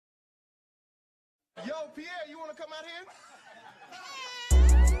Yo, Pierre, you wanna come out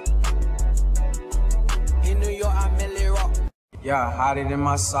here? In New York, I'm Millie Rock. Yeah, hotter than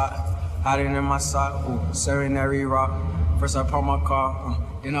my sock, ooh, serenary rock. First I park my car,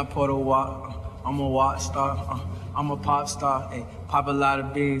 then I pour the walk. I'm a walk star, I'm a pop star, ayy. Pop a lot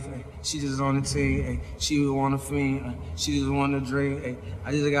of beans, ayy. She just on the team, ayy. She just want a fiend, she just want a dream, ayy.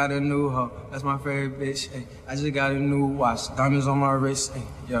 I just got a new hoe, that's my favorite bitch, ayy. I just got a new watch, diamonds on my wrist, ayy,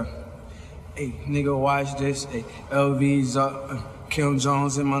 yeah. Ayy, nigga, watch this, ayy. LV's up, Kim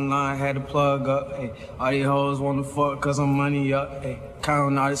Jones in my line, had to plug up, ayy. All these hoes wanna fuck cause I'm money up, ayy.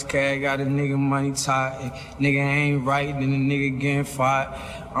 Counting all this cash, got a nigga money tied, ayy. Nigga ain't right, then the nigga getting fired.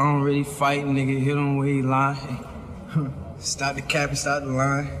 I don't really fight, nigga, hit him where he lying, ayy. Stop the cap and stop the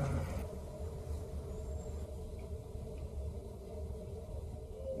line.